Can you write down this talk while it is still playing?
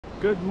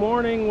Good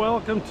morning,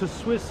 welcome to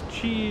Swiss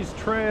Cheese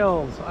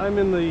Trails. I'm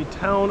in the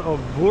town of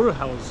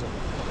Wolhusen,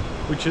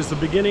 which is the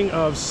beginning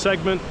of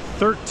segment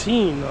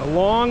 13, a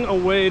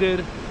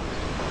long-awaited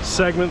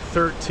segment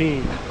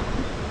 13.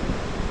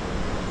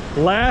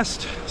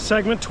 Last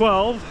segment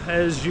 12,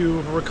 as you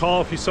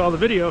recall if you saw the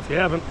video, if you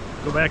haven't,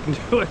 go back and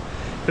do it,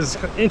 because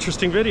it's an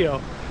interesting video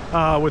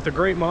with a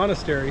great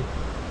monastery.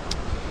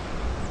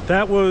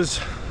 That was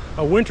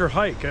a winter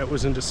hike. It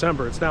was in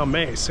December. It's now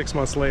May, 6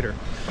 months later.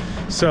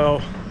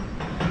 So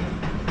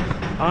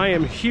I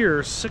am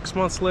here 6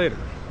 months later.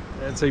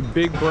 It's a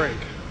big break.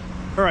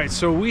 All right,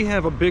 so we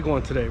have a big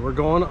one today. We're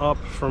going up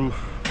from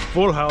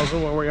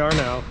Wolhusen, where we are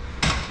now.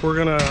 We're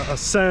gonna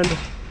ascend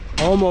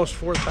almost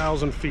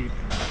 4,000 feet.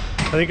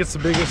 I think it's the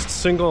biggest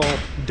single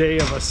day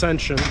of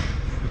ascension.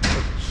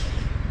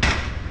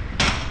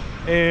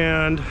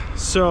 And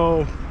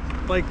so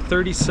like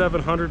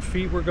 3,700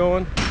 feet we're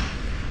going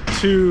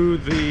to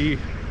the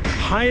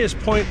highest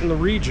point in the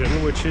region,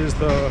 which is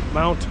the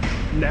Mount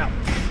Napf.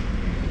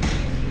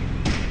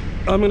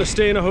 I'm gonna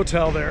stay in a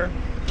hotel there,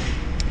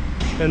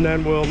 and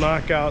then we'll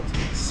knock out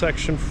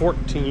section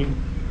 14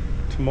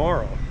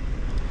 tomorrow.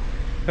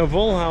 Now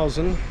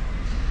Wolhusen,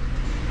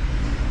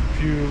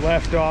 if you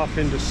left off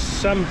in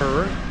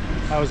December,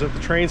 I was at the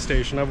train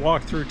station. I've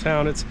walked through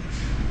town. It's,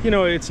 you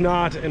know, it's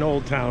not an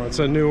old town. It's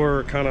a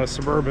newer kind of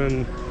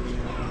suburban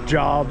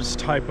jobs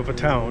type of a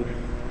town.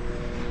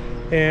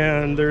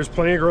 And there's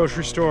plenty of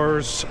grocery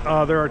stores.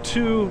 There are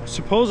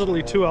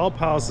supposedly two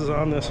alphouses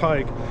on this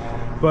hike,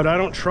 but I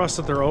don't trust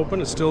that they're open.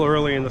 It's still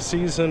early in the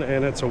season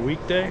and it's a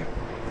weekday.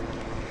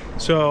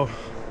 So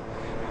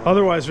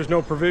otherwise there's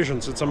no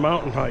provisions. It's a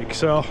mountain hike.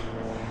 So,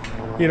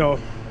 you know,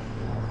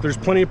 there's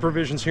plenty of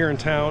provisions here in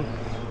town.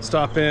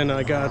 Stop in,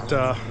 I got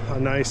a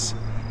nice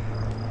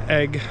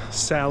egg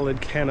salad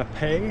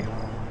canapé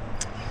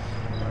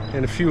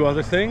and a few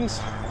other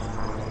things.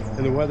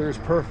 And the weather is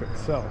perfect.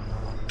 So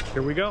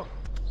here we go.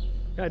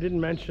 I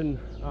didn't mention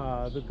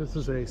that this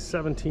is a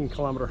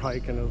 17-kilometer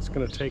hike and it's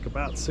going to take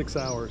about 6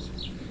 hours.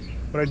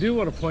 But I do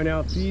want to point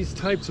out these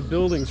types of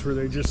buildings where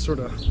they just sort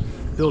of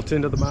built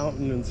into the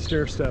mountain and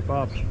stair step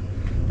up.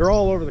 They're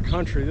all over the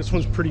country. This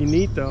one's pretty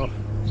neat though,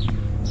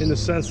 in the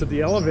sense that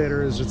the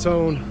elevator is its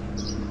own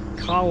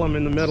column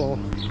in the middle,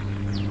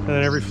 and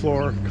then every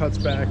floor cuts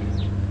back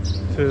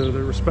to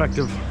the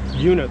respective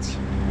units.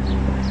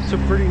 It's a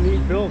pretty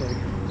neat building.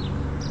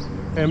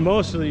 And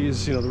most of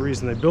these, you know, the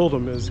reason they build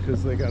them is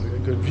because they got a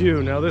good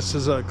view. Now this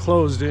is a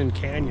closed-in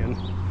canyon,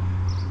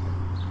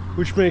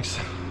 which makes,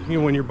 you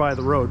know, when you're by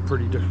the road,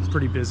 pretty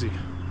busy.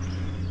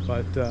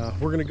 But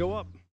we're gonna go up.